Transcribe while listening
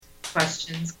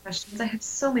Questions. I have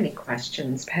so many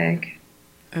questions, Peg.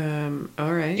 All Do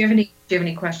right. you have any do you have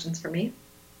any questions for me?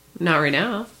 Not right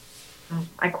now. Oh,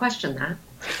 I question that.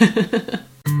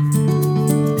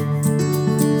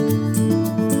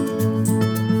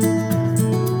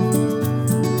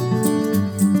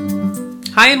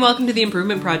 Hi, and welcome to The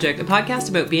Improvement Project, a podcast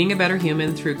about being a better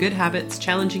human through good habits,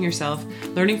 challenging yourself,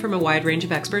 learning from a wide range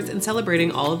of experts, and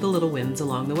celebrating all of the little wins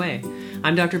along the way.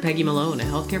 I'm Dr. Peggy Malone, a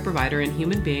healthcare provider and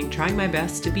human being trying my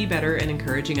best to be better and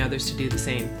encouraging others to do the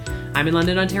same. I'm in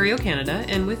London, Ontario, Canada,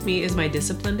 and with me is my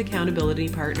disciplined accountability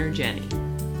partner, Jenny.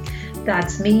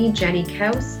 That's me, Jenny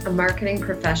Kaus, a marketing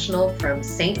professional from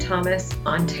St. Thomas,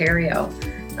 Ontario.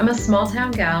 I'm a small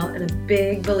town gal and a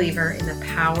big believer in the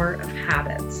power of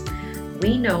habits.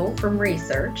 We know from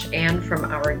research and from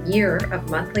our year of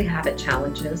monthly habit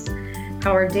challenges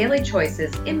how our daily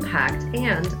choices impact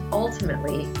and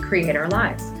ultimately create our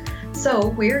lives. So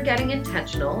we're getting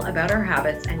intentional about our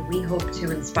habits, and we hope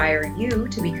to inspire you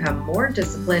to become more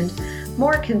disciplined,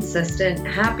 more consistent,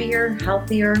 happier,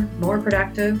 healthier, more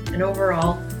productive, and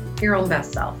overall your own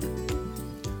best self.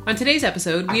 On today's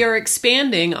episode, we are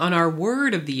expanding on our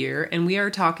word of the year, and we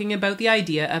are talking about the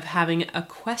idea of having a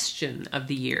question of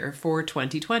the year for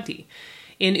 2020.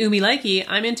 In Umi Likey,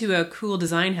 I'm into a cool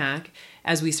design hack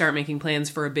as we start making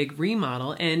plans for a big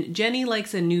remodel, and Jenny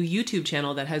likes a new YouTube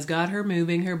channel that has got her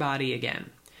moving her body again.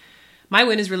 My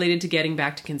win is related to getting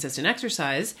back to consistent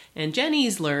exercise, and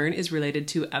Jenny's learn is related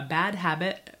to a bad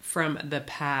habit from the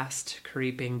past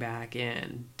creeping back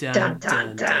in. Dun, Dun,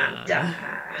 dun, dun, dun, dun.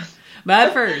 dun.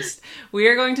 But first, we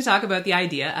are going to talk about the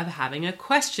idea of having a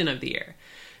question of the year.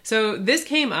 So this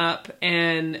came up,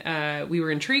 and we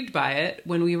were intrigued by it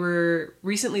when we were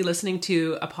recently listening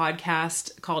to a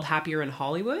podcast called Happier in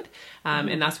Hollywood,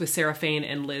 and that's with Sarah Fain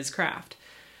and Liz Craft.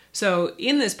 So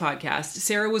in this podcast,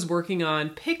 Sarah was working on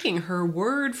picking her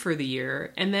word for the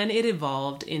year, and then it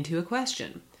evolved into a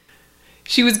question.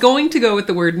 She was going to go with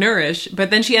the word nourish,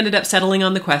 but then she ended up settling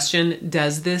on the question,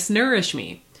 does this nourish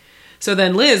me? So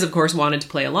then Liz, of course, wanted to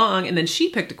play along, and then she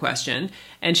picked a question,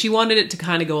 and she wanted it to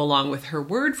kind of go along with her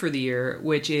word for the year,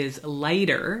 which is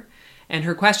lighter. And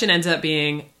her question ends up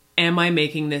being, am I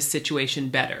making this situation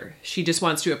better? She just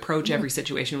wants to approach every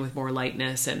situation with more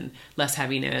lightness and less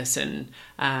heaviness. And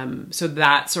so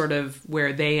that's sort of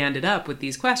where they ended up with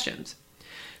these questions.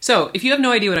 So if you have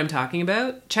no idea what I'm talking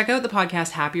about, check out the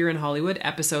podcast Happier in Hollywood,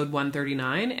 episode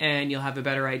 139, and you'll have a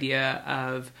better idea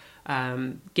of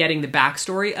getting the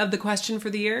backstory of the question for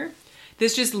the year.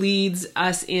 This just leads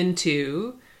us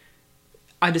into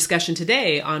a discussion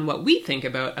today on what we think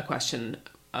about a question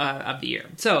of the year.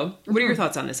 So what are your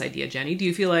thoughts on this idea, Jenny? Do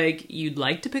you feel like you'd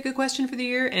like to pick a question for the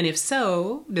year? And if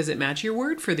so, does it match your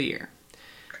word for the year?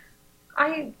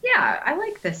 I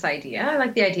like this idea. I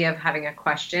like the idea of having a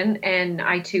question, and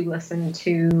I too listened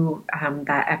to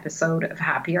that episode of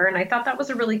Happier, and I thought that was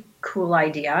a really cool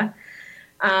idea.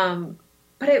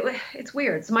 But it's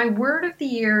weird. So my word of the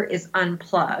year is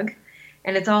unplug,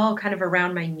 and it's all kind of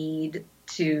around my need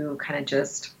to kind of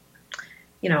just,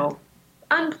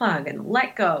 unplug and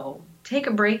let go. Take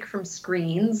a break from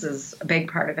screens is a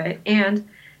big part of it, and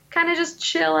kind of just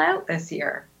chill out this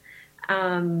year.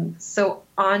 So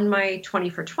on my 20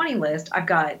 for 20 list, I've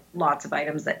got lots of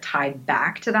items that tie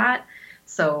back to that.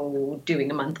 So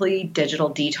doing a monthly digital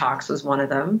detox was one of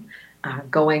them.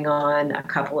 Going on a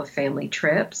couple of family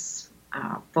trips.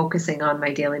 Focusing on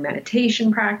my daily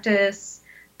meditation practice,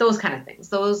 those kind of things.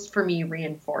 Those, for me,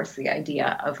 reinforce the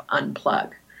idea of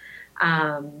unplug.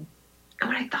 And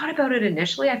when I thought about it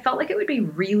initially, I felt like it would be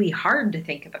really hard to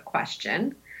think of a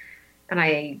question. And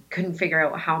I couldn't figure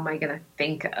out how am I going to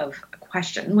think of a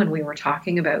question when we were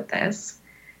talking about this.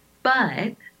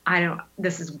 But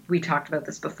we talked about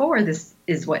this before. This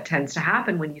is what tends to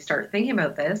happen when you start thinking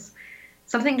about this.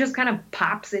 Something just kind of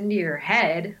pops into your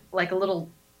head like a little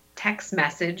text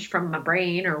message from my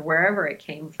brain or wherever it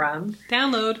came from.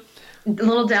 Download. I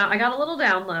got a little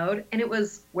download, and it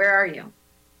was, where are you?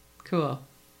 Cool.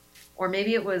 Or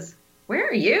maybe it was, where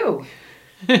are you?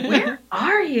 Where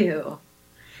are you?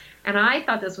 And I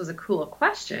thought this was a cool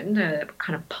question to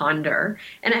kind of ponder,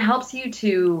 and it helps you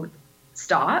to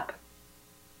stop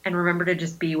and remember to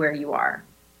just be where you are.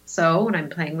 So when I'm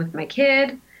playing with my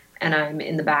kid, and I'm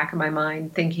in the back of my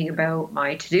mind thinking about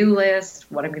my to-do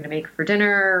list, what I'm going to make for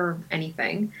dinner,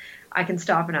 anything, I can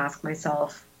stop and ask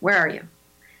myself, where are you?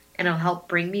 And it'll help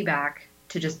bring me back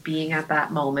to just being at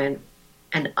that moment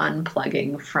and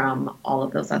unplugging from all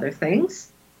of those other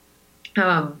things.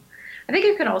 I think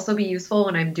it could also be useful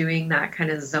when I'm doing that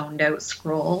kind of zoned out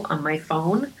scroll on my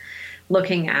phone,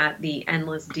 looking at the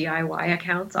endless DIY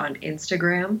accounts on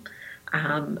Instagram.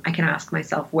 I can ask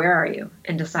myself, where are you?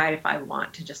 And decide if I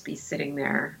want to just be sitting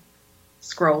there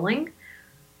scrolling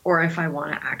or if I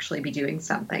want to actually be doing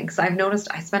something. So I've noticed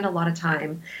I spend a lot of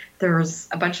time. There's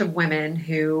a bunch of women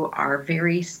who are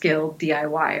very skilled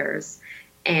DIYers,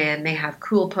 and they have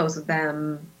cool posts of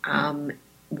them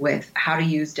with how to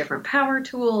use different power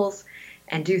tools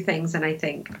and do things. And I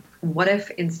think, what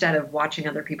if instead of watching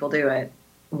other people do it,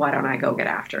 why don't I go get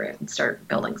after it and start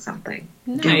building something,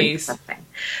 doing something?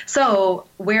 So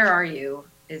where are you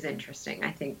is interesting,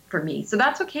 I think, for me. So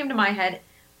that's what came to my head.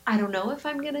 I don't know if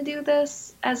I'm going to do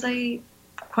this as a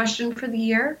question for the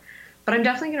year, but I'm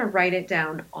definitely going to write it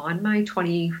down on my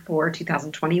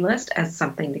 2020 list as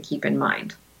something to keep in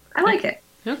mind. I like it.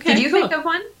 Okay. Did you think of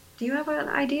one? Do you have an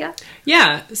idea?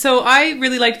 Yeah. So I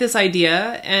really liked this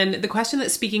idea, and the question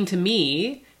that's speaking to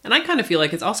me, and I kind of feel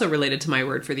like it's also related to my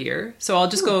word for the year. So I'll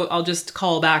just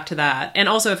call back to that. And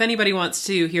also, if anybody wants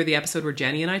to hear the episode where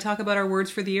Jenny and I talk about our words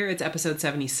for the year, it's episode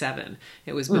 77.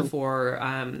 It was before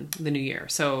the new year.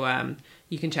 So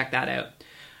you can check that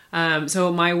out.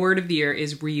 So my word of the year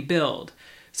is rebuild.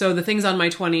 So the things on my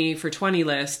 20 for 20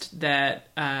 list that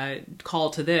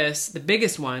call to this, the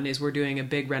biggest one is we're doing a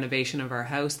big renovation of our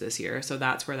house this year. So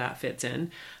that's where that fits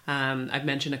in. I've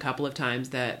mentioned a couple of times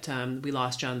that we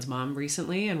lost John's mom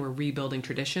recently, and we're rebuilding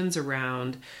traditions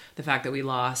around the fact that we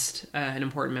lost an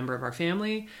important member of our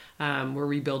family. We're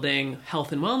rebuilding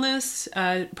health and wellness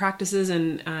practices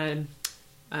and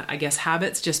I guess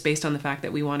habits, just based on the fact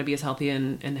that we want to be as healthy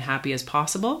and happy as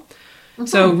possible. Mm-hmm.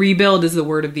 So rebuild is the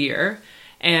word of the year.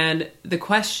 And the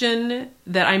question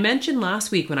that I mentioned last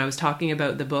week when I was talking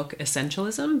about the book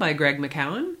Essentialism by Greg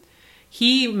McKeown,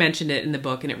 he mentioned it in the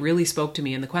book and it really spoke to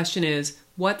me. And the question is,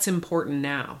 what's important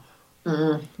now?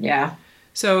 Yeah.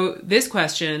 So this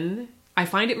question, I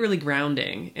find it really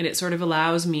grounding, and it sort of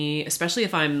allows me, especially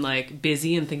if I'm like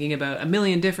busy and thinking about a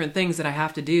million different things that I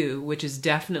have to do, which is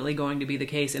definitely going to be the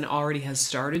case and already has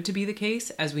started to be the case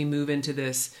as we move into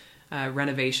this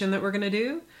renovation that we're going to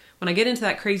do. When I get into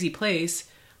that crazy place,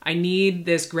 I need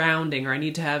this grounding, or I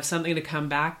need to have something to come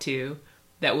back to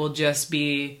that will just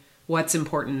be what's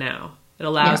important now. It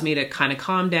allows me to kind of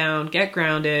calm down, get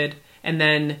grounded, and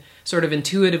then sort of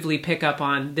intuitively pick up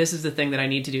on, this is the thing that I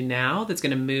need to do now that's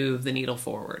going to move the needle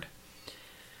forward.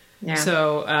 Yeah.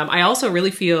 So I also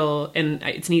really feel, and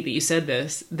it's neat that you said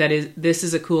this, this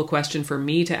is a cool question for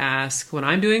me to ask when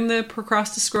I'm doing the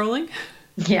scrolling.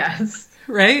 Yes.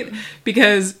 Right?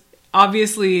 Because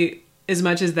obviously, as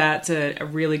much as that's a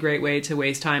really great way to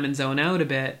waste time and zone out a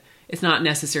bit, it's not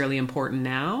necessarily important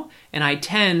now. And I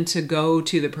tend to go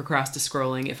to the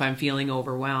scrolling if I'm feeling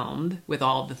overwhelmed with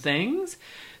all the things.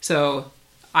 So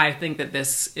I think that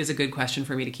this is a good question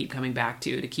for me to keep coming back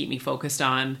to keep me focused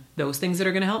on those things that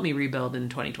are going to help me rebuild in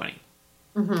 2020.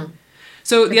 Mm-hmm.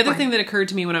 So the other thing that occurred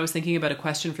to me when I was thinking about a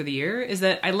question for the year is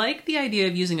that I like the idea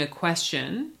of using a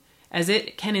question, as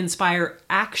it can inspire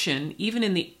action even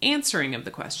in the answering of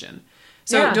the question.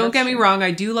 So don't get me wrong,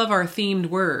 I do love our themed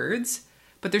words,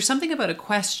 but there's something about a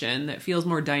question that feels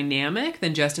more dynamic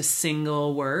than just a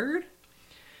single word.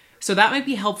 So that might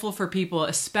be helpful for people,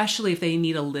 especially if they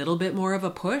need a little bit more of a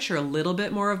push or a little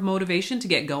bit more of motivation to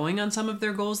get going on some of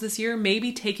their goals this year.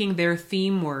 Maybe taking their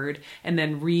theme word and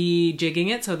then rejigging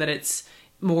it so that it's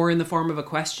more in the form of a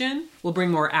question will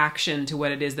bring more action to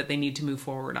what it is that they need to move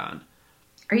forward on.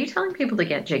 Are you telling people to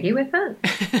get jiggy with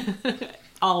it?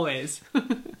 Always.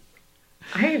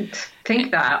 I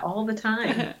think that all the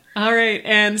time. All right.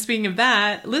 And speaking of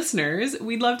that, listeners,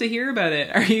 we'd love to hear about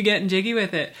it. Are you getting jiggy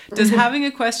with it? Does having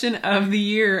a question of the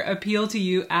year appeal to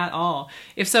you at all?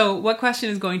 If so, what question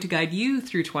is going to guide you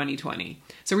through 2020?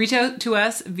 So reach out to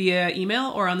us via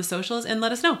email or on the socials and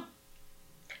let us know.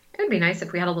 It would be nice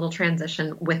if we had a little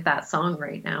transition with that song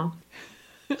right now.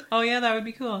 Oh yeah, that would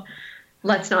be cool.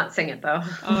 Let's not sing it though.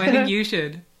 Oh, I think you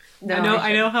should. No,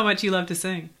 I know how much you love to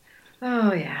sing.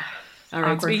 Oh yeah. All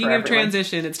right, speaking of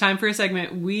transition, it's time for a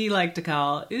segment we like to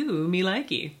call Ooh, Me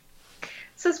Likey.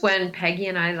 This is when Peggy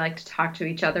and I like to talk to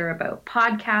each other about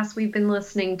podcasts we've been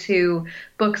listening to,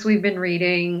 books we've been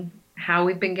reading, how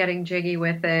we've been getting jiggy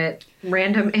with it,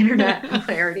 random internet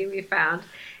hilarity we found,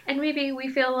 and maybe we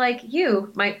feel like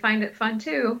you might find it fun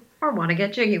too, or want to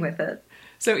get jiggy with it.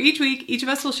 So each week, each of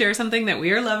us will share something that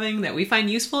we are loving, that we find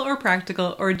useful or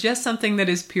practical, or just something that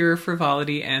is pure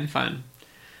frivolity and fun.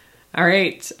 All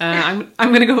right, I'm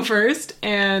going to go first,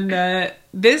 and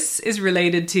this is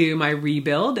related to my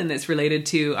rebuild, and it's related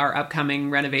to our upcoming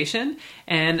renovation.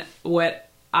 And what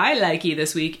I likey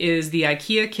this week is the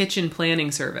IKEA kitchen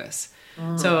planning service.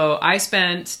 So I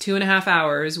spent 2.5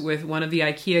 hours with one of the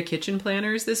IKEA kitchen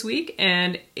planners this week,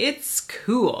 and it's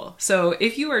cool. So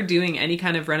if you are doing any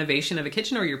kind of renovation of a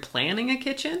kitchen, or you're planning a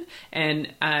kitchen,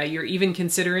 and you're even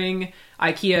considering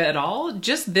IKEA at all,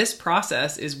 just this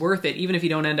process is worth it, even if you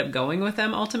don't end up going with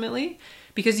them ultimately.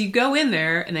 Because you go in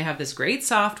there and they have this great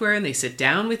software and they sit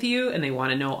down with you and they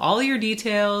want to know all your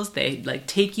details. They like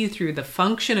take you through the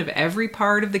function of every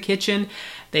part of the kitchen.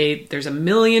 There's a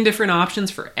million different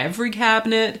options for every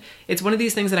cabinet. It's one of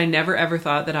these things that I never ever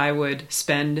thought that I would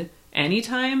spend any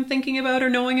time thinking about or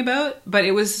knowing about, but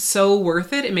it was so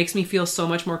worth it. It makes me feel so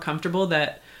much more comfortable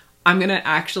that I'm going to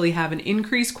actually have an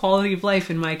increased quality of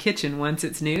life in my kitchen once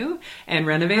it's new and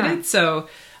renovated. Yeah. So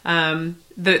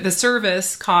the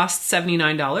service costs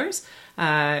 $79,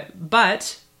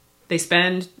 but she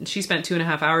spent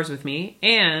 2.5 hours with me,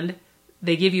 and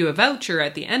they give you a voucher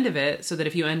at the end of it so that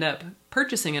if you end up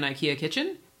purchasing an IKEA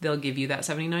kitchen, they'll give you that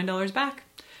 $79 back,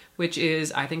 which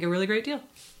is, I think, a really great deal.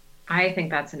 I think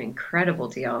that's an incredible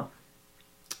deal.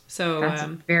 So that's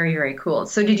very, very cool.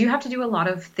 So did you have to do a lot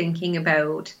of thinking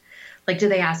about, like, do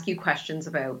they ask you questions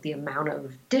about the amount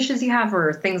of dishes you have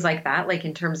or things like that, like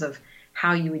in terms of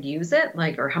how you would use it,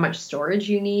 like, or how much storage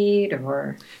you need?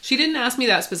 Or she didn't ask me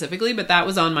that specifically, but that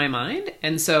was on my mind.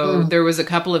 And so there was a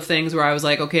couple of things where I was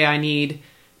like, okay, I need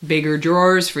bigger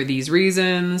drawers for these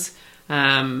reasons.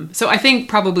 So I think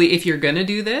probably if you're going to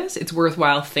do this, it's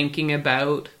worthwhile thinking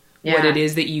about what it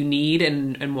is that you need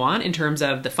and want in terms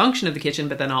of the function of the kitchen,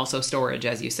 but then also storage,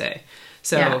 as you say.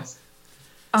 So, it's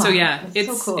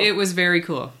so cool. It was very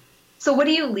cool. So what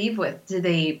do you leave with? Do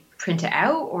they print it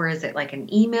out, or is it like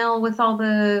an email with all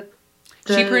the...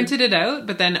 She printed it out,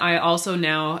 but then I also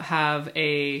now have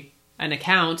an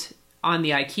account on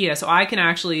the IKEA, so I can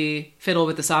actually fiddle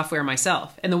with the software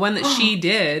myself. And the one that she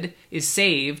did is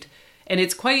saved, and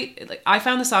it's quite... like, I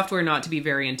found the software not to be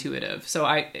very intuitive. So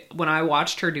when I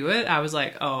watched her do it, I was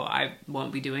like, oh, I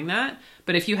won't be doing that.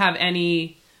 But if you have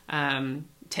any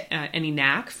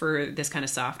knack for this kind of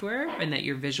software and that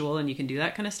you're visual and you can do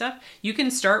that kind of stuff, you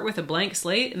can start with a blank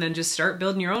slate and then just start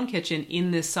building your own kitchen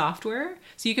in this software.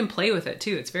 So you can play with it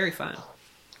too. It's very fun.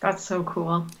 That's so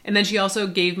cool. And then she also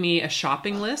gave me a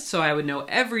shopping list, so I would know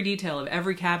every detail of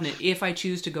every cabinet. If I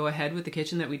choose to go ahead with the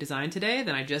kitchen that we designed today,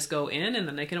 then I just go in and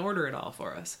then they can order it all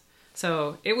for us.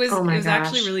 So it was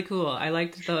actually really cool. I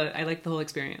liked the whole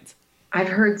experience. I've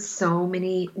heard so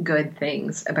many good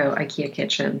things about IKEA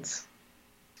kitchens.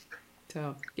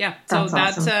 So yeah, that's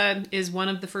awesome. That is one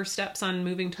of the first steps on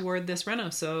moving toward this reno.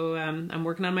 So I'm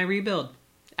working on my rebuild.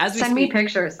 Send me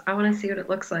pictures. I want to see what it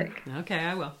looks like. Okay,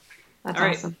 I will. That's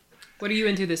awesome. What are you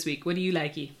into this week? What do you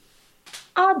likey?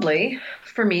 Oddly,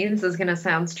 for me, this is going to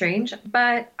sound strange,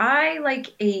 but I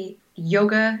like a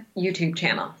yoga YouTube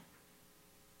channel.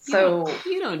 So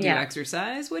you don't do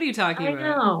exercise. What are you talking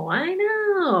about? I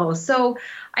know. So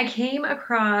I came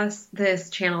across this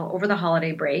channel over the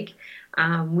holiday break.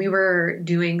 We were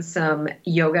doing some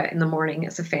yoga in the morning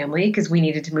as a family because we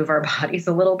needed to move our bodies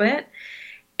a little bit.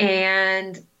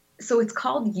 And so it's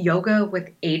called Yoga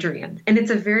with Adriene, and it's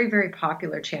a very, very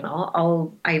popular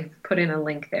channel. I've put in a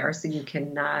link there so you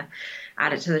can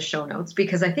add it to the show notes,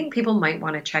 because I think people might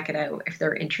want to check it out if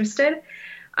they're interested.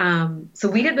 So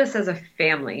we did this as a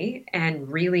family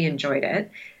and really enjoyed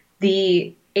it.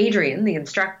 Adriene, the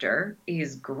instructor,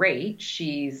 is great.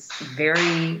 She's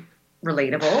very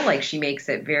relatable. Like, she makes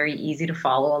it very easy to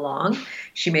follow along.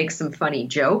 She makes some funny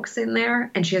jokes in there,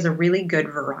 and she has a really good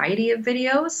variety of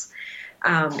videos.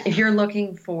 If you're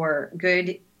looking for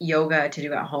good yoga to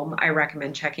do at home, I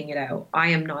recommend checking it out. I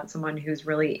am not someone who's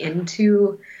really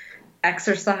into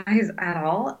exercise at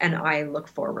all, and I look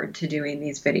forward to doing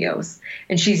these videos.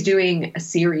 And she's doing a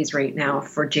series right now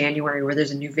for January where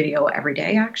there's a new video every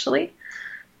day, actually.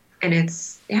 And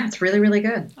it's really, really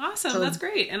good. Awesome. So, that's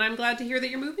great. And I'm glad to hear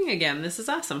that you're moving again. This is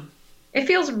awesome. It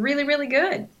feels really, really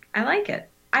good. I like it.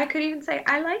 I could even say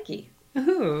I likey.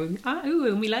 Ooh,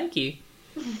 me likey.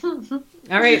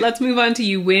 All right, let's move on to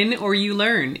You Win or You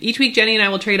Learn. Each week, Jenny and I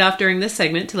will trade off during this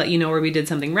segment to let you know where we did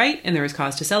something right and there was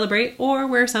cause to celebrate, or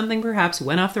where something perhaps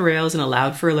went off the rails and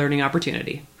allowed for a learning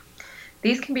opportunity.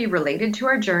 These can be related to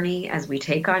our journey as we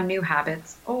take on new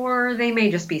habits, or they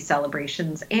may just be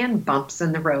celebrations and bumps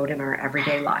in the road in our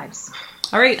everyday lives.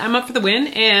 All right, I'm up for the win,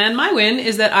 and my win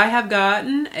is that I have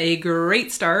gotten a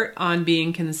great start on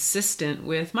being consistent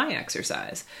with my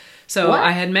exercise. So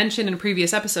I had mentioned in a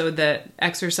previous episode that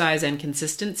exercise and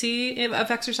consistency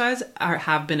of exercise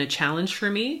have been a challenge for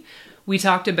me. we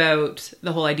talked about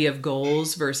the whole idea of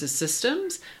goals versus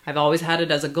systems. I've always had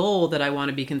it as a goal that I want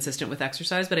to be consistent with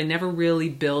exercise, but I never really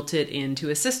built it into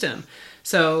a system.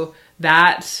 So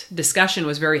that discussion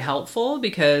was very helpful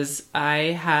because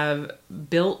I have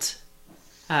built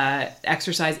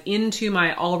exercise into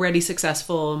my already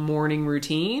successful morning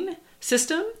routine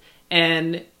system.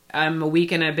 And I'm a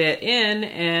week and a bit in,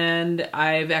 and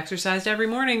I've exercised every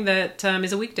morning that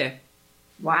is a weekday.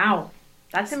 Wow.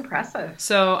 That's impressive.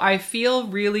 So I feel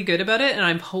really good about it, and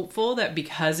I'm hopeful that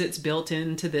because it's built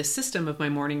into this system of my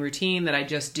morning routine that I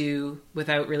just do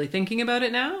without really thinking about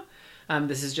it now,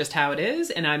 this is just how it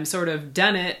is, and I'm sort of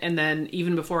done it, and then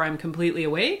even before I'm completely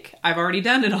awake, I've already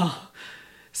done it all.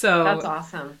 So that's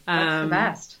awesome. That's the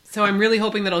best. So I'm really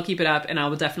hoping that I'll keep it up, and I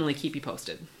will definitely keep you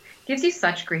posted. Gives you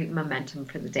such great momentum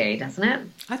for the day, doesn't it?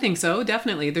 I think so,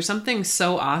 definitely. There's something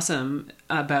so awesome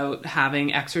about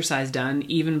having exercise done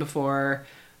even before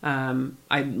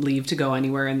I leave to go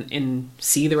anywhere and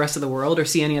see the rest of the world or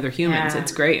see any other humans. Yeah.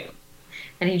 It's great.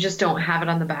 And you just don't have it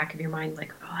on the back of your mind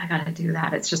like, oh, I got to do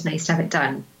that. It's just nice to have it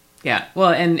done. Yeah.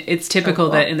 Well, and it's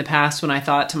typical that in the past when I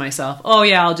thought to myself, oh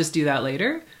yeah, I'll just do that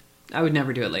later, I would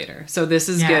never do it later. So this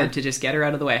is good to just get her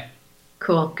out of the way.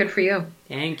 Cool. Good for you.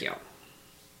 Thank you.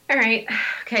 All right.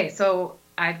 Okay. So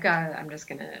I'm just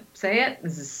going to say it.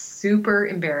 This is super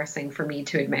embarrassing for me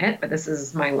to admit, but this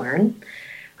is my learn.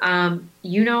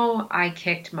 I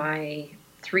kicked my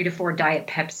 3 to 4 Diet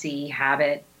Pepsi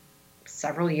habit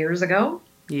several years ago.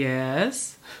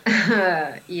 Yes.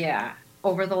 Yeah.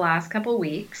 Over the last couple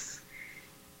weeks,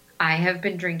 I have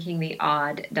been drinking the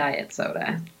odd diet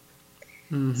soda.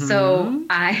 Mm-hmm. So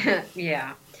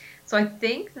I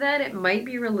think that it might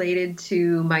be related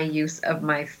to my use of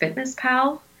my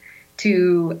MyFitnessPal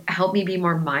to help me be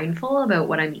more mindful about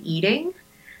what I'm eating.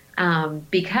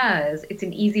 Because it's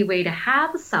an easy way to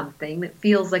have something that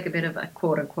feels like a bit of a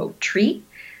quote-unquote treat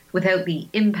without the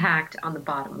impact on the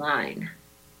bottom line.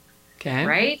 Okay.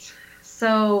 Right?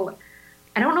 So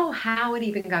I don't know how it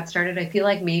even got started. I feel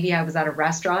like maybe I was at a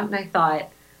restaurant and I thought,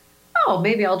 oh,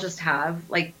 maybe I'll just have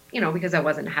because I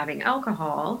wasn't having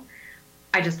alcohol,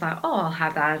 I just thought, oh, I'll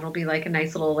have that. It'll be like a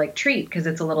nice little treat because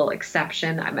it's a little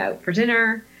exception. I'm out for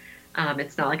dinner.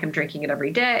 It's not like I'm drinking it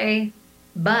every day.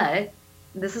 But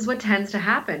this is what tends to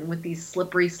happen with these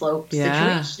slippery slope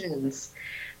situations.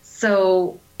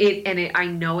 So I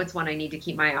know it's one I need to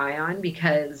keep my eye on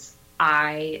because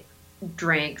I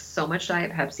drank so much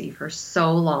Diet Pepsi for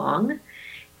so long,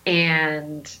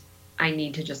 and I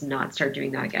need to just not start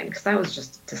doing that again because that was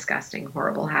just a disgusting,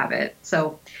 horrible habit.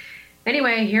 So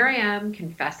anyway, here I am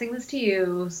confessing this to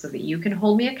you so that you can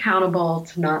hold me accountable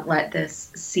to not let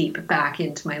this seep back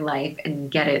into my life and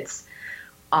get its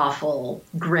awful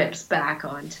grips back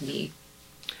onto me.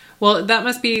 Well, that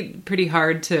must be pretty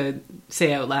hard to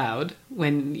say out loud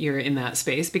when you're in that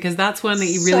space because that's one that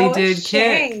you really did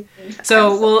kick.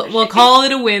 So we'll call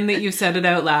it a win that you've said it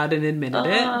out loud and admitted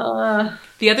it.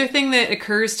 The other thing that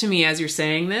occurs to me as you're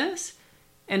saying this,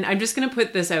 and I'm just going to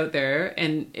put this out there,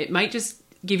 and it might just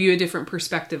give you a different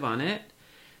perspective on it.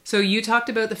 So you talked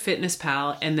about the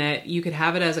MyFitnessPal and that you could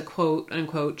have it as a quote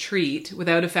unquote treat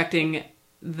without affecting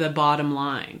the bottom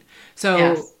line.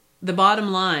 So the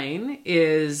bottom line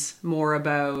is more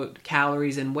about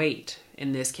calories and weight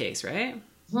in this case, right?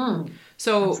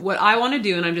 So what I want to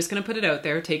do, and I'm just going to put it out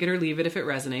there, take it or leave it if it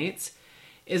resonates,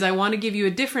 is I want to give you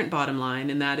a different bottom line,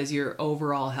 and that is your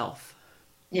overall health.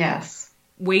 Yes.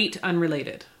 Weight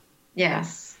unrelated.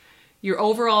 Yes. Your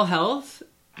overall health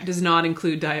does not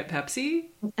include Diet Pepsi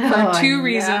for 2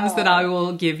 reasons that I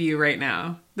will give you right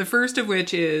now. The first of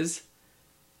which is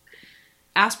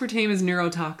aspartame is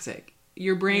neurotoxic.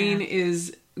 Your brain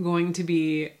is going to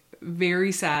be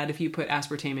very sad if you put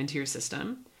aspartame into your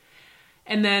system.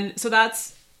 And then, so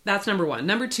that's number one.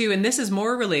 Number two, and this is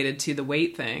more related to the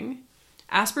weight thing,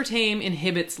 aspartame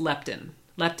inhibits leptin.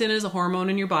 Leptin is a hormone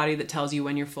in your body that tells you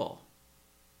when you're full.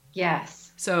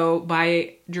 Yes. So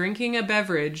by drinking a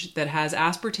beverage that has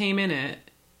aspartame in it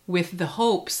with the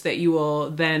hopes that you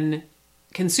will then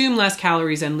consume less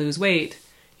calories and lose weight,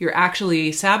 you're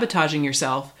actually sabotaging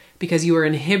yourself because you are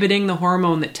inhibiting the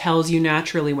hormone that tells you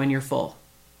naturally when you're full.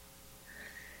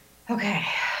 Okay.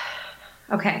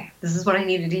 This is what I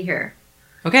needed to hear.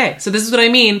 Okay, so this is what I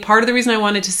mean. Part of the reason I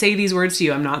wanted to say these words to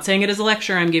you, I'm not saying it as a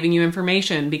lecture, I'm giving you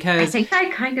information because... I think I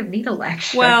kind of need a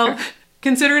lecture. Well,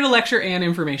 consider it a lecture and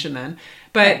information then.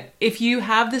 But if you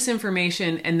have this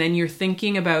information and then you're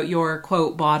thinking about your,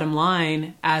 quote, bottom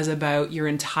line as about your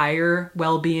entire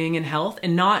well-being and health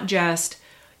and not just...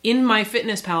 in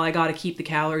MyFitnessPal, I got to keep the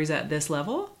calories at this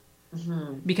level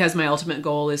because my ultimate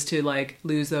goal is to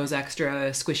lose those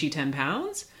extra squishy 10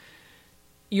 pounds.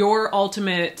 Your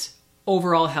ultimate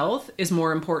overall health is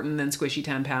more important than squishy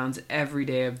 10 pounds every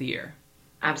day of the year.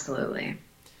 Absolutely.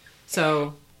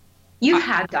 So you've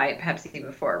had Diet Pepsi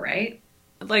before, right?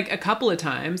 Like a couple of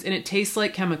times, and it tastes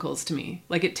like chemicals to me.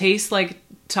 Like it tastes like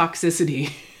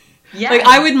toxicity. Yeah. Like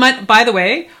I would, by the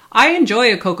way, I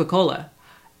enjoy a Coca-Cola.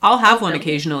 I'll have one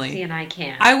occasionally. See, and I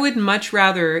can't. I would much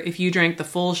rather if you drank the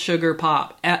full sugar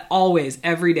pop always,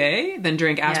 every day, than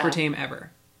drink aspartame ever.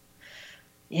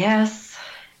 Yes.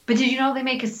 But did you know they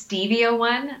make a stevia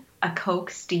one? A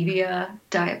Coke stevia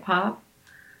diet pop?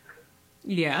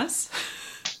 Yes.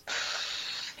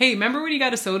 Hey, remember when you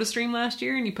got a SodaStream last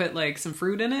year and you put like some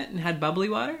fruit in it and had bubbly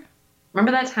water?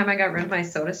 Remember that time I got rid of my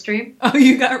SodaStream? Oh,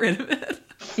 you got rid of it?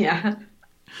 Yeah.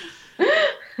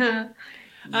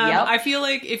 Yep. I feel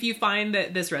like if you find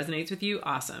that this resonates with you,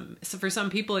 awesome. So for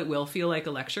some people, it will feel like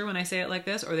a lecture when I say it like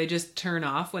this, or they just turn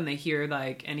off when they hear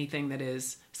like anything that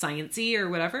is sciencey or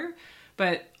whatever.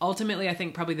 But ultimately, I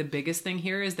think probably the biggest thing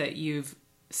here is that you've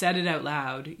said it out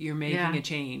loud. You're making a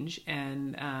change.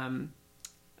 And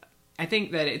I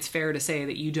think that it's fair to say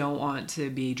that you don't want to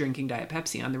be drinking Diet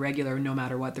Pepsi on the regular, no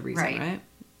matter what the reason, right?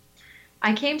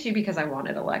 I came to you because I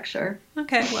wanted a lecture.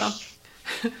 Okay, well...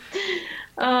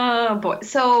 Oh boy.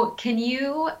 So can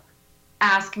you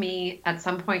ask me at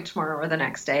some point tomorrow or the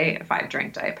next day if I've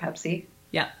drank Diet Pepsi?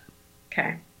 Yeah.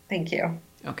 Okay. Thank you.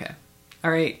 Okay.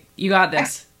 All right. You got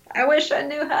this. I wish I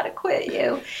knew how to quit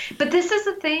you. But this is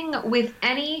the thing with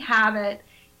any habit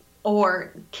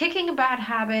or kicking a bad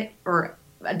habit or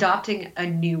adopting a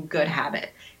new good habit.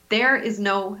 There is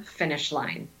no finish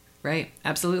line. Right.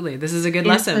 Absolutely. This is a good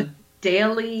lesson. It's a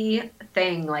daily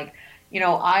thing. Like,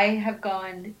 I have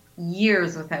gone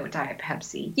years without Diet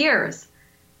Pepsi. Years.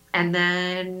 And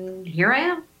then here I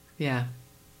am. Yeah.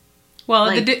 Well,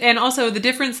 and also the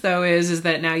difference though is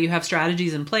that now you have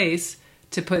strategies in place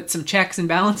to put some checks and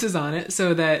balances on it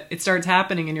so that it starts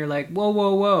happening and you're like,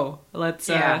 whoa. Let's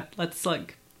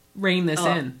like rein this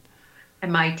in.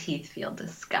 And my teeth feel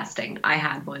disgusting. I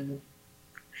had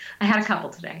a couple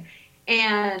today.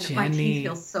 And Jenny. My teeth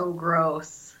feel so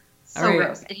gross.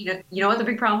 Gross. And you know what the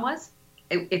big problem was?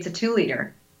 It's a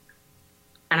 2-liter.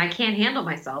 And I can't handle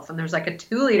myself. And there's like a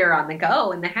 2-liter on the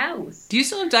go in the house. Do you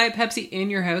still have Diet Pepsi in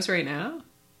your house right now?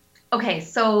 Okay,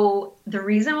 so the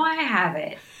reason why I have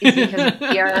it is because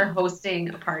we are hosting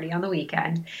a party on the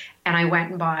weekend. And I went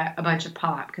and bought a bunch of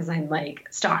pop because I'm like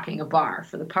stocking a bar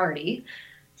for the party.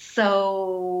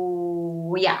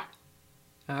 So, yeah.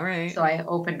 All right. So I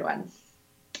opened one.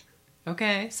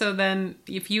 Okay, so then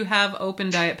if you have open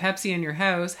Diet Pepsi in your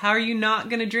house, how are you not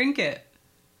going to drink it?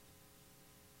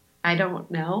 I don't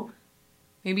know.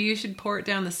 Maybe you should pour it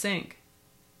down the sink.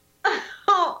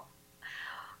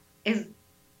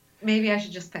 Maybe I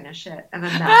should just finish it and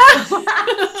then that's the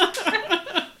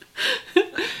last.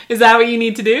 Is that what you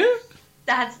need to do?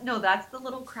 That's the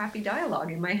little crappy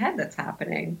dialogue in my head that's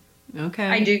happening. Okay.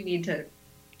 I do need to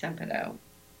dump it out.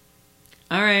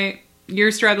 All right.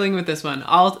 You're struggling with this one.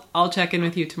 I'll check in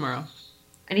with you tomorrow.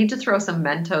 I need to throw some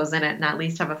Mentos in it and at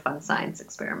least have a fun science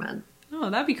experiment. Oh,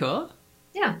 that'd be cool.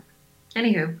 Yeah.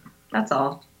 Anywho, that's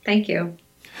all. Thank you.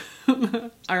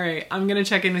 All right. I'm going to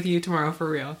check in with you tomorrow for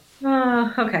real.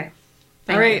 Okay.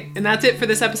 All right. And that's it for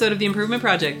this episode of The Improvement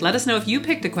Project. Let us know if you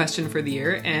picked a question for the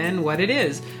year and what it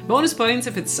is. Bonus points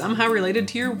if it's somehow related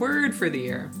to your word for the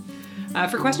year.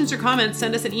 For questions or comments,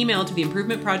 send us an email to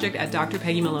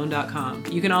theimprovementproject@drpeggymalone.com.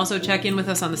 You can also check in with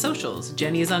us on the socials.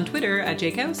 Jenny is on Twitter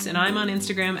 @JakeHouse, and I'm on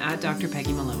Instagram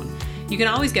 @DrPeggyMalone. You can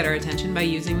always get our attention by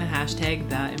using the hashtag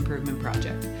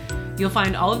 #TheImprovementProject. You'll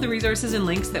find all of the resources and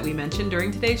links that we mentioned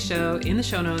during today's show in the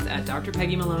show notes at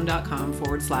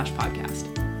drpeggymalone.com/podcast.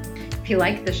 If you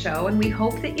like the show, and we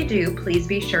hope that you do, please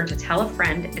be sure to tell a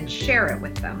friend and share it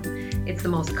with them. It's the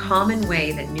most common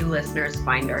way that new listeners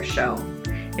find our show.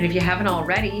 And if you haven't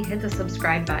already, hit the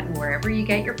subscribe button wherever you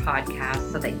get your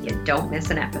podcasts so that you don't miss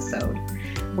an episode.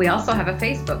 We also have a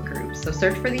Facebook group, so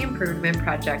search for The Improvement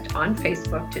Project on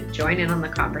Facebook to join in on the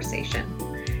conversation.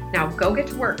 Now go get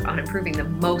to work on improving the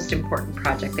most important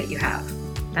project that you have.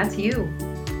 That's you.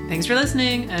 Thanks for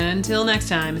listening. Until next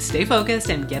time, stay focused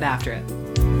and get after it.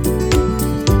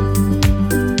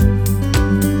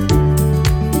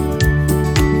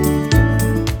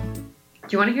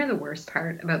 Do you want to hear the worst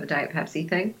part about the Diet Pepsi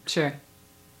thing? Sure.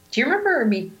 Do you remember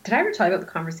me? Did I ever tell you about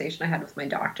the conversation I had with my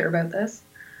doctor about this?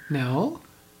 No.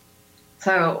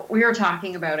 So we were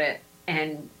talking about it,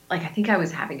 and I think I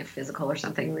was having a physical or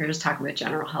something. We were just talking about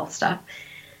general health stuff.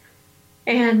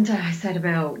 And I said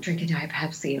about drinking Diet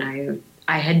Pepsi, and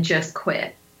I had just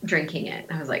quit drinking it.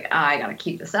 I was like, I got to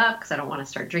keep this up because I don't want to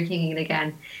start drinking it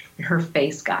again. And her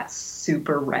face got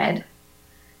super red.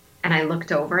 and I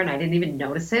looked over and I didn't even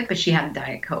notice it, but she had a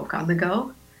Diet Coke on the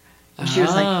go. And she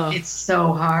was like, it's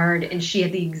so hard. And she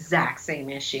had the exact same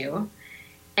issue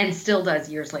and still does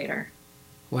years later.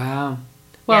 Wow.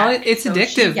 Well, yeah. It's so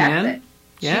addictive, man.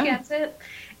 Yeah. She gets it.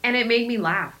 And it made me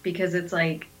laugh because it's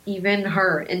like, even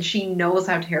her, and she knows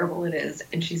how terrible it is.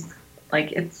 And she's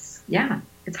like, it's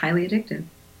highly addictive.